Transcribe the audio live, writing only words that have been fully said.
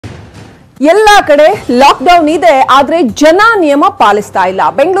ಎಲ್ಲ ಕಡೆ ಲಾಕ್ಡೌನ್ ಇದೆ, ಆದ್ರೆ ಜನ ನಿಯಮ ಪಾಲಿಸ್ತಾ ಇಲ್ಲ.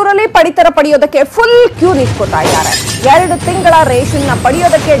 ಬೆಂಗಳೂರಲ್ಲಿ ಪಡಿತರ ಪಡೆಯೋದಕ್ಕೆ ಫುಲ್ ಕ್ಯೂ ನಿಂತ್ಕೋತಾ ಇದ್ದಾರೆ. 2 ತಿಂಗಳ ರೇಷನ್ ನ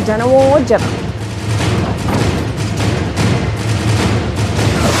ಪಡೆಯೋದಕ್ಕೆ ಜನವೋ ಜನ.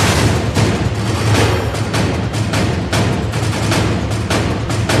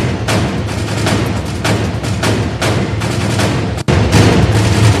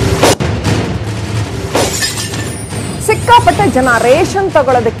 ಸಿಕ್ಕಾಪಟ್ಟೆ ಜನ ರೇಷನ್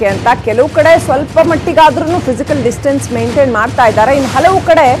ತಗೊಳ್ಳೋದಕ್ಕೆ ಅಂತ ಕೆಲವು ಕಡೆ ಸ್ವಲ್ಪ ಮಟ್ಟಿಗಾದ್ರೂ ಫಿಸಿಕಲ್ ಡಿಸ್ಟೆನ್ಸ್ ಮೇಂಟೈನ್ ಮಾಡ್ತಾ ಇದ್ದಾರೆ. ಇನ್ನು ಹಲವು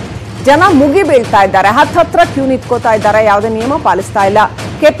ಕಡೆ ಜನ ಮುಗಿ ಬೀಳ್ತಾ ಇದ್ದಾರೆ, ಹತ್ರ ಕ್ಯೂ ನಿಂತ್ಕೋತಾ ಇದ್ದಾರೆ, ಯಾವುದೇ ನಿಯಮ ಪಾಲಿಸ್ತಾ ಇಲ್ಲ.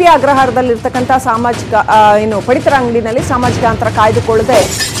 ಕೆಪಿ ಅಗ್ರಹಾರದಲ್ಲಿರ್ತಕ್ಕಂಥ ಸಾಮಾಜಿಕ ಪಡಿತರ ಅಂಗಡಿನಲ್ಲಿ ಸಾಮಾಜಿಕ ಅಂತರ ಕಾಯ್ದುಕೊಳ್ಳದೆ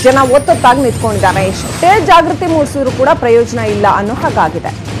ಜನ ಒತ್ತೊತ್ತಾಗಿ ನಿಂತ್ಕೊಂಡಿದ್ದಾರೆ. ಎಷ್ಟೇ ಜಾಗೃತಿ ಮೂಡಿಸಿದ್ರು ಕೂಡ ಪ್ರಯೋಜನ ಇಲ್ಲ ಅನ್ನೋ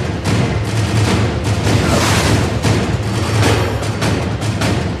ಹಾಗಾಗಿದೆ.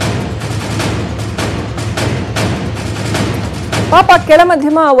 ಪಾಪ ಕೆಳ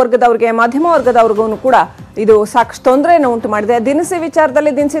ಮಧ್ಯಮ ವರ್ಗದವ್ರಿಗೆ, ಮಧ್ಯಮ ವರ್ಗದವ್ರಿಗೂ ಕೂಡ ಇದು ಸಾಕಷ್ಟು ತೊಂದರೆಯನ್ನು ಉಂಟು ಮಾಡಿದೆ. ದಿನಸಿ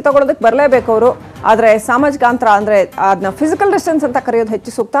ವಿಚಾರದಲ್ಲಿ ದಿನಸಿ ತಗೊಳ್ಳೋದಕ್ಕೆ ಬರಲೇಬೇಕು ಅವರು, ಆದರೆ ಸಾಮಾಜಿಕ ಅಂತರ ಅಂದ್ರೆ ಅದನ್ನ ಫಿಸಿಕಲ್ ಡಿಸ್ಟೆನ್ಸ್ ಅಂತ ಕರೆಯೋದು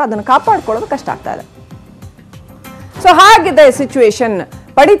ಹೆಚ್ಚು ಸೂಕ್ತ. ಅದನ್ನು ಕಾಪಾಡ್ಕೊಳ್ಳೋದು ಕಷ್ಟ ಆಗ್ತಾ ಇದೆ. ಸೊ ಹಾಗಿದೆ ಸಿಚುವೇಶನ್.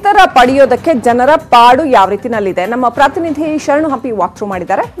 ಪಡಿತರ ಪಡೆಯೋದಕ್ಕೆ ಜನರ ಪಾಡು ಯಾವ ರೀತಿನಲ್ಲಿದೆ, ನಮ್ಮ ಪ್ರತಿನಿಧಿ ಶರಣು ಹಂಪಿ ವಾಕ್ ಥ್ರೂ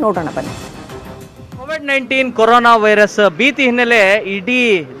ಮಾಡಿದ್ದಾರೆ, ನೋಡೋಣ ಬನ್ನಿ. ಕೋವಿಡ್-19 ಕೊರೋನಾ ವೈರಸ್ ಭೀತಿ ಹಿನ್ನೆಲೆ ಇಡೀ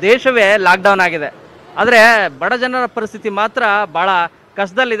ದೇಶವೇ ಲಾಕ್ಡೌನ್ ಆಗಿದೆ. ಆದರೆ ಬಡ ಜನರ ಪರಿಸ್ಥಿತಿ ಮಾತ್ರ ಬಹಳ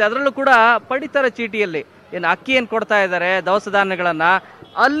ಕಷ್ಟದಲ್ಲಿದೆ. ಅದರಲ್ಲೂ ಕೂಡ ಪಡಿತರ ಚೀಟಿಯಲ್ಲಿ ಏನು ಅಕ್ಕಿ ಏನು ಕೊಡ್ತಾ ಇದ್ದಾರೆ, ದವಸ ಧಾನ್ಯಗಳನ್ನು,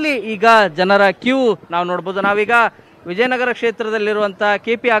 ಅಲ್ಲಿ ಈಗ ಜನರ ಕ್ಯೂ ನಾವು ನೋಡ್ಬೋದು. ನಾವೀಗ ವಿಜಯನಗರ ಕ್ಷೇತ್ರದಲ್ಲಿರುವಂಥ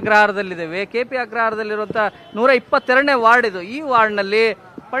KP ಅಗ್ರಹಾರದಲ್ಲಿದ್ದೇವೆ. KP ಅಗ್ರಹಾರದಲ್ಲಿರುವಂಥ 122ನೇ ವಾರ್ಡ್ ಇದು. ಈ ವಾರ್ಡ್ನಲ್ಲಿ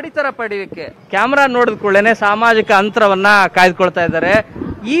ಪಡಿತರ ಪಡೆಯೋಕ್ಕೆ ಕ್ಯಾಮ್ರಾ ನೋಡಿದ ಕೂಡಲೇ ಸಾಮಾಜಿಕ ಅಂತರವನ್ನು ಕಾಯ್ದುಕೊಳ್ತಾ ಇದ್ದಾರೆ.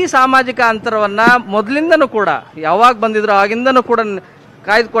 ಈ ಸಾಮಾಜಿಕ ಅಂತರವನ್ನು ಮೊದಲಿಂದನೂ ಕೂಡ ಯಾವಾಗ ಬಂದಿದ್ರು ಆಗಿಂದನೂ ಕೂಡ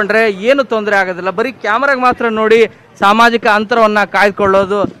ಕಾಯ್ದುಕೊಂಡ್ರೆ ಏನು ತೊಂದರೆ ಆಗೋದಿಲ್ಲ. ಬರೀ ಕ್ಯಾಮ್ರಾಗೆ ಮಾತ್ರ ನೋಡಿ ಸಾಮಾಜಿಕ ಅಂತರವನ್ನು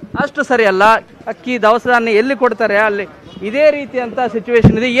ಕಾಯ್ದುಕೊಳ್ಳೋದು ಅಷ್ಟು ಸರಿಯಲ್ಲ. ಅಕ್ಕಿ ದವಸ ಧಾನ್ಯ ಎಲ್ಲಿ ಕೊಡ್ತಾರೆ ಅಲ್ಲಿ ಇದೇ ರೀತಿಯಂಥ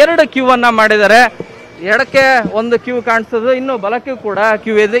ಸಿಚುವೇಶನ್ ಇದೆ. 2 ಕ್ಯೂ ಅನ್ನು ಮಾಡಿದ್ದಾರೆ. ಎಡಕ್ಕೆ ಒಂದು ಕ್ಯೂ ಕಾಣಿಸ್ತದೆ, ಇನ್ನು ಬಲಕ್ಕೆ ಕೂಡ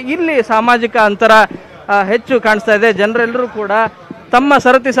ಕ್ಯೂ ಇದೆ. ಇಲ್ಲಿ ಸಾಮಾಜಿಕ ಅಂತರ ಹೆಚ್ಚು ಕಾಣಿಸ್ತಾ ಇದೆ. ಜನರೆಲ್ಲರೂ ಕೂಡ ತಮ್ಮ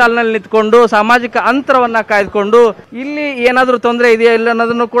ಸರತಿ ಸಾಲಿನಲ್ಲಿ ನಿಂತ್ಕೊಂಡು ಸಾಮಾಜಿಕ ಅಂತರವನ್ನು ಕಾಯ್ದುಕೊಂಡು ಇಲ್ಲಿ ಏನಾದರೂ ತೊಂದರೆ ಇದೆಯಾ ಇಲ್ಲ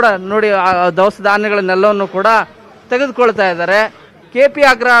ಅನ್ನೋದನ್ನು ಕೂಡ ನೋಡಿ ದವಸ ಧಾನ್ಯಗಳನ್ನೆಲ್ಲವನ್ನು ಕೂಡ ತೆಗೆದುಕೊಳ್ತಾ ಇದ್ದಾರೆ. KP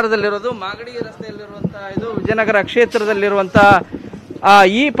ಅಗ್ರಹಾರದಲ್ಲಿರೋದು ಮಾಗಡಿ ರಸ್ತೆಯಲ್ಲಿರುವಂಥ ಇದು ವಿಜಯನಗರ ಕ್ಷೇತ್ರದಲ್ಲಿರುವಂಥ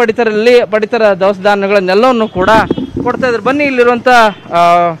ಈ ಪಡಿತರ ದವಸ ಧಾನ್ಯಗಳನ್ನೆಲ್ಲವನ್ನು ಕೂಡ ಕೊಡ್ತಾ ಇದ್ದಾರೆ. ಬನ್ನಿ ಇಲ್ಲಿರುವಂಥ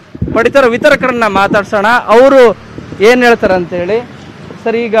ಪಡಿತರ ವಿತರಕರನ್ನ ಮಾತಾಡ್ಸೋಣ, ಅವರು ಏನು ಹೇಳ್ತಾರೆ ಅಂತೇಳಿ.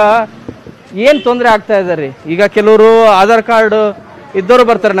 ಸರ್, ಈಗ ಏನು ತೊಂದರೆ ಆಗ್ತಾ ಇದ್ದಾರೆ? ಈಗ ಕೆಲವರು ಆಧಾರ್ ಕಾರ್ಡ್ ಇದ್ದವರು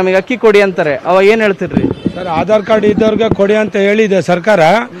ಬರ್ತಾರೆ, ನಮಗೆ ಅಕ್ಕಿ ಕೊಡಿ ಅಂತಾರೆ, ಅವ ಏನು ಹೇಳ್ತಿರ್ರಿ? ಸರ್, ಆಧಾರ್ ಕಾರ್ಡ್ ಇದ್ದವ್ರಿಗೆ ಕೊಡಿ ಅಂತ ಹೇಳಿದೆ ಸರ್ಕಾರ.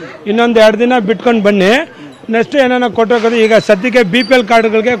 ಇನ್ನೊಂದು 2 ದಿನ ಬಿಟ್ಕೊಂಡು ಬನ್ನಿ, ನೆಕ್ಸ್ಟ್ ಏನಾನ ಕೊಟ್ಟೋಗೋದು. ಈಗ ಸದ್ಯಕ್ಕೆ BPL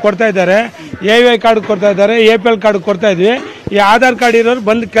ಕಾರ್ಡ್ಗಳಿಗೆ ಕೊಡ್ತಾ ಇದ್ದಾರೆ, AY ಕಾರ್ಡ್ ಕೊಡ್ತಾ ಇದ್ದಾರೆ, APL ಕಾರ್ಡ್ ಕೊಡ್ತಾ ಇದ್ವಿ. ಈ ಆಧಾರ್ ಕಾರ್ಡ್ ಇರೋರು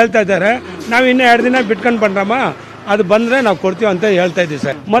ಬಂದು ಕೇಳ್ತಾ ಇದ್ದಾರೆ. ನಾವು ಇನ್ನೂ 2 ದಿನ ಬಿಟ್ಕೊಂಡು ಬಂದ್ರಮ್ಮ, ಅದು ಬಂದರೆ ನಾವು ಕೊಡ್ತೀವಿ ಅಂತ ಹೇಳ್ತಾ ಇದ್ದೀವಿ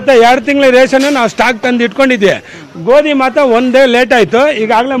ಸರ್. ಮತ್ತು 2 ತಿಂಗಳ ರೇಷನ್ ನಾವು ಸ್ಟಾಕ್ ತಂದು ಇಟ್ಕೊಂಡಿದ್ವಿ. ಗೋಧಿ ಮಾತ್ರ ಒಂದೇ ಲೇಟ್ ಆಯಿತು.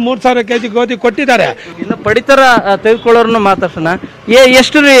 ಈಗಾಗಲೇ 3000 kg ಗೋಧಿ ಕೊಟ್ಟಿದ್ದಾರೆ. ಇನ್ನು ಪಡಿತರ ತೆಗೆದುಕೊಳ್ಳೋರನ್ನು ಮಾತಾಡ್ಸೋಣ.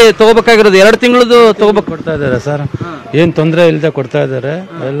 ಎಷ್ಟು ರೀ ತೊಗೋಬೇಕಾಗಿರೋದು? 2 ತಿಂಗಳದ್ದು ತೊಗೋಬೇಕು ಕೊಡ್ತಾ ಇದ್ದಾರೆ ಸರ್, ಏನು ತೊಂದರೆ ಇಲ್ಲದೆ ಕೊಡ್ತಾ ಇದ್ದಾರೆ.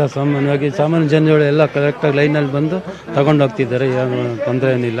 ಎಲ್ಲ ಸಾಮಾನ್ಯವಾಗಿ ಸಾಮಾನ್ಯ ಜನಗಳು ಎಲ್ಲ ಕರೆಕ್ಟಾಗಿ ಲೈನಲ್ಲಿ ಬಂದು ತಗೊಂಡು ಹೋಗ್ತಿದ್ದಾರೆ. ಏನು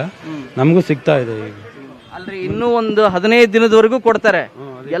ತೊಂದರೆ ಏನಿಲ್ಲ, ನಮಗೂ ಸಿಗ್ತಾ ಇದೆ. ಈಗ ಅಲ್ರಿ, ಇನ್ನೂ ಒಂದು 15 ದಿನದವರೆಗೂ ಕೊಡ್ತಾರೆ.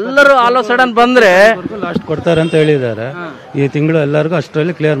 ಎಲ್ಲರೂ ಆಲ್ ಆಫ್ ಸಡನ್ ಬಂದ್ರೆ ಲಾಸ್ಟ್ ಕೊಡ್ತಾರೆ ಅಂತ ಹೇಳಿದ್ದಾರೆ. ಈ ತಿಂಗಳು ಎಲ್ಲರಿಗೂ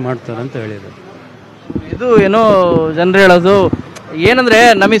ಅಷ್ಟರಲ್ಲಿ ಕ್ಲಿಯರ್ ಮಾಡ್ತಾರೆ ಅಂತ ಹೇಳಿದ್ದಾರೆ. ಇದು ಏನೋ ಜನರು ಹೇಳೋದು ಏನಂದ್ರೆ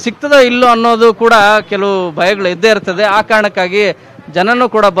ನಮಗೆ ಸಿಗ್ತದೋ ಇಲ್ಲೋ ಅನ್ನೋದು ಕೂಡ ಕೆಲವು ಭಯಗಳು ಇದ್ದೇ ಇರ್ತದೆ. ಆ ಕಾರಣಕ್ಕಾಗಿ ಜನನು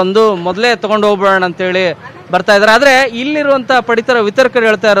ಕೂಡ ಬಂದು ಮೊದಲೇ ತಗೊಂಡು ಹೋಗ್ಬಿಡೋಣ ಅಂತೇಳಿ ಬರ್ತಾ ಇದ್ದಾರೆ. ಆದರೆ ಇಲ್ಲಿರುವಂಥ ಪಡಿತರ ವಿತರಕರು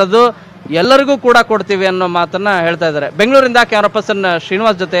ಹೇಳ್ತಾ ಇರೋದು ಎಲ್ಲರಿಗೂ ಕೂಡ ಕೊಡ್ತೀವಿ ಅನ್ನೋ ಮಾತನ್ನ ಹೇಳ್ತಾ ಇದ್ದಾರೆ. ಬೆಂಗಳೂರಿಂದ ಕ್ಯಾಮರಾ ಪರ್ಸನ್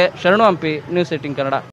ಶ್ರೀನಿವಾಸ್ ಜೊತೆ ಶರಣು ಹಂಪಿ, News18 ಕನ್ನಡ.